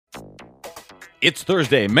It's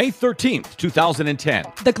Thursday, May 13th, 2010.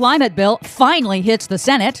 The climate bill finally hits the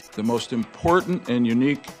Senate. The most important and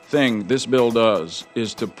unique thing this bill does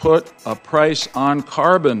is to put a price on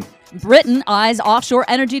carbon. Britain eyes offshore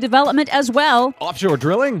energy development as well. Offshore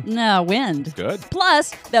drilling? No, wind. Good.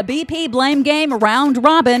 Plus, the BP blame game round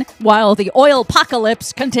robin while the oil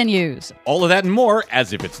apocalypse continues. All of that and more,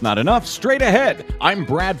 as if it's not enough, straight ahead. I'm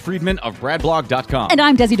Brad Friedman of BradBlog.com. And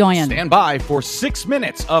I'm Desi Doyen. Stand by for 6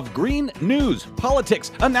 minutes of green news,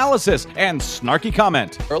 politics, analysis, and snarky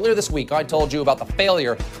comment. Earlier this week, I told you about the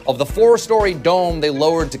failure of the 4-story dome they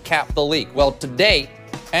lowered to cap the leak. Well, to date,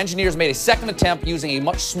 engineers made a second attempt using a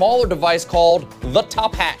much smaller device called the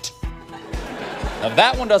top hat. Now, if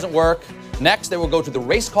that one doesn't work, next they will go to the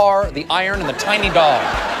race car, the iron, and the tiny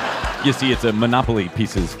dog. You see, it's a Monopoly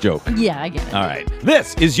Pieces joke. Yeah, I get it. All right.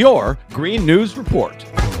 This is your Green News Report.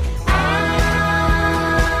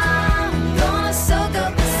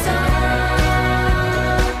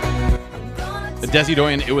 Desi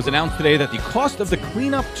Doyen, it was announced today that the cost of the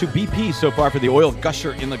cleanup to BP so far for the oil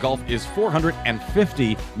gusher in the Gulf is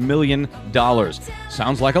 $450 million.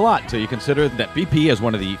 Sounds like a lot until you consider that BP, as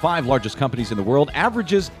one of the 5 largest companies in the world,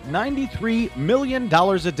 averages $93 million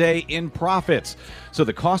a day in profits. So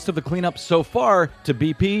the cost of the cleanup so far to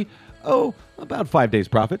BP, about 5 days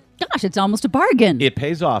profit. Gosh, it's almost a bargain. It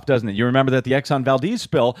pays off, doesn't it? You remember that the Exxon Valdez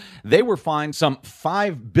spill, they were fined some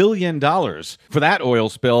 $5 billion for that oil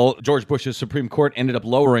spill. George Bush's Supreme Court ended up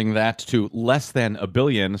lowering that to less than $1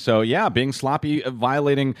 billion. So yeah, being sloppy,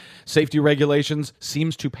 violating safety regulations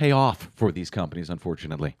seems to pay off for these companies,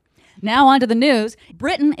 unfortunately. Now on to the news.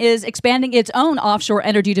 Britain is expanding its own offshore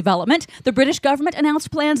energy development. The British government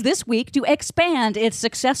announced plans this week to expand its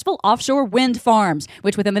successful offshore wind farms,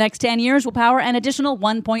 which within the next 10 years will power an additional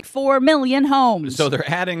 1.4 million homes. So they're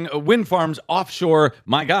adding wind farms offshore.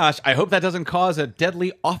 My gosh, I hope that doesn't cause a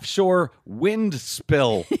deadly offshore wind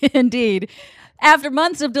spill. Indeed. After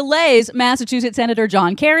months of delays, Massachusetts Senator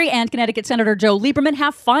John Kerry and Connecticut Senator Joe Lieberman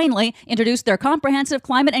have finally introduced their comprehensive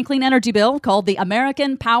climate and clean energy bill called the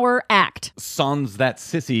American Power Act. Sans that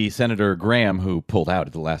sissy Senator Graham who pulled out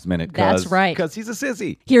at the last minute. That's right. Because he's a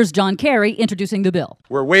sissy. Here's John Kerry introducing the bill.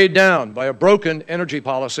 We're weighed down by a broken energy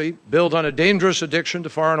policy built on a dangerous addiction to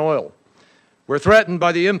foreign oil. We're threatened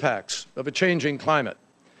by the impacts of a changing climate.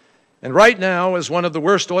 And right now, as one of the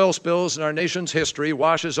worst oil spills in our nation's history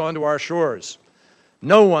washes onto our shores,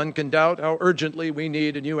 no one can doubt how urgently we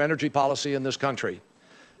need a new energy policy in this country.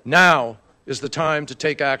 Now is the time to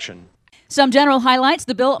take action. Some general highlights.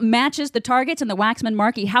 The bill matches the targets in the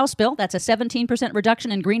Waxman-Markey House bill. That's a 17% reduction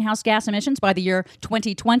in greenhouse gas emissions by the year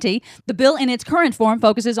 2020. The bill in its current form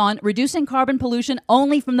focuses on reducing carbon pollution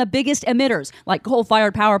only from the biggest emitters, like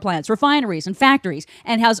coal-fired power plants, refineries, and factories,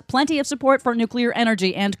 and has plenty of support for nuclear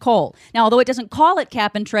energy and coal. Now, although it doesn't call it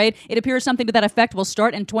cap and trade, it appears something to that effect will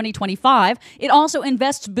start in 2025. It also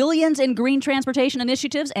invests billions in green transportation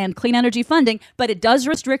initiatives and clean energy funding, but it does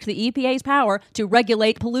restrict the EPA's power to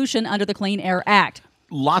regulate pollution under the Clean Air Act.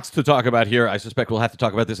 Lots to talk about here. I suspect we'll have to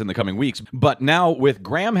talk about this in the coming weeks. But now, with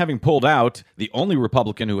Graham having pulled out, the only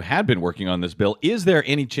Republican who had been working on this bill, is there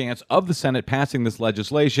any chance of the Senate passing this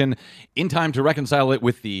legislation in time to reconcile it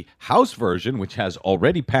with the House version, which has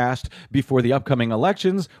already passed before the upcoming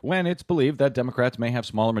elections, when it's believed that Democrats may have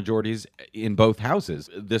smaller majorities in both houses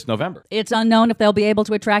this November? It's unknown if they'll be able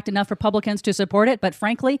to attract enough Republicans to support it, but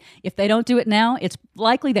frankly, if they don't do it now, it's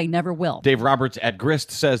likely they never will. Dave Roberts at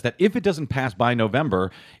Grist says that if it doesn't pass by November,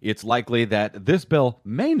 it's likely that this bill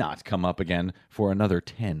may not come up again for another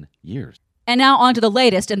 10 years. And now on to the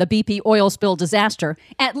latest in the BP oil spill disaster.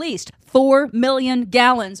 At least 4 million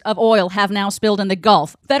gallons of oil have now spilled in the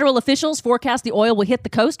Gulf. Federal officials forecast the oil will hit the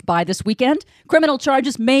coast by this weekend. Criminal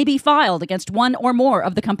charges may be filed against one or more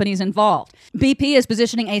of the companies involved. BP is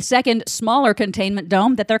positioning a second, smaller containment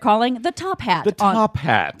dome that they're calling the Top Hat. The Top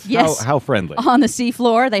Hat. Yes. How friendly. On the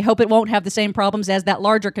seafloor. They hope it won't have the same problems as that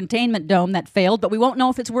larger containment dome that failed, but we won't know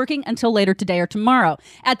if it's working until later today or tomorrow.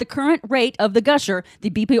 At the current rate of the gusher, the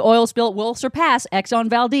BP oil spill will surpass Exxon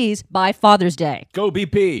Valdez by Father's Day. Go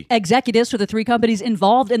BP. Executives for the 3 companies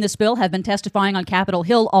involved in the spill have been testifying on Capitol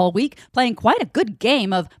Hill all week, playing quite a good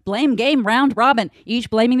game of blame game round robin, each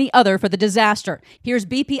blaming the other for the disaster. Here's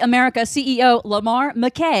BP America CEO Lamar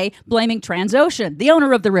McKay blaming Transocean, the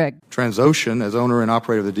owner of the rig. Transocean, as owner and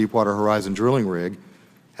operator of the Deepwater Horizon drilling rig,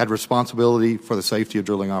 had responsibility for the safety of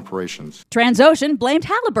drilling operations. Transocean blamed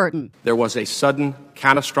Halliburton. There was a sudden,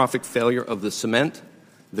 catastrophic failure of the cement,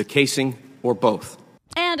 the casing, or both.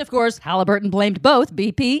 And, of course, Halliburton blamed both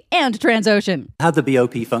BP and Transocean. Had the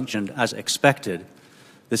BOP functioned as expected,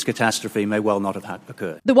 this catastrophe may well not have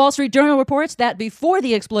occurred. The Wall Street Journal reports that before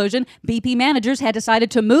the explosion, BP managers had decided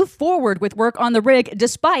to move forward with work on the rig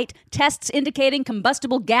despite tests indicating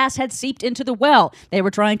combustible gas had seeped into the well. They were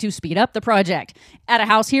trying to speed up the project. At a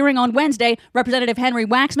House hearing on Wednesday, Representative Henry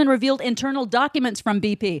Waxman revealed internal documents from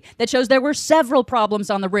BP that shows there were several problems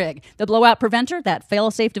on the rig. The blowout preventer, that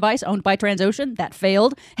fail-safe device owned by Transocean that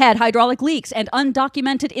failed, had hydraulic leaks and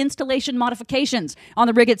undocumented installation modifications. On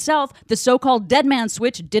the rig itself, the so-called dead man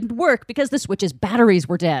switch didn't work because the switch's batteries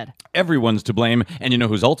were dead. Everyone's to blame, and you know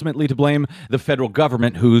who's ultimately to blame? The federal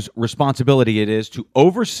government, whose responsibility it is to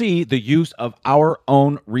oversee the use of our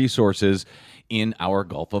own resources in our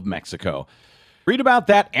Gulf of Mexico. Read about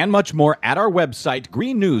that and much more at our website,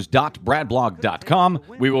 greennews.bradblog.com.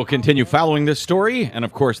 We will continue following this story and,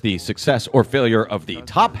 of course, the success or failure of the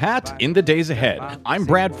top hat in the days ahead. I'm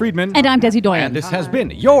Brad Friedman. And I'm Desi Doyen. And this has been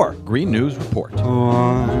your Green News Report. Putting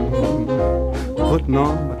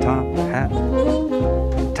on my top hat,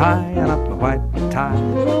 tying up my white tie,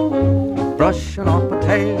 brushing off my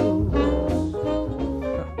tail,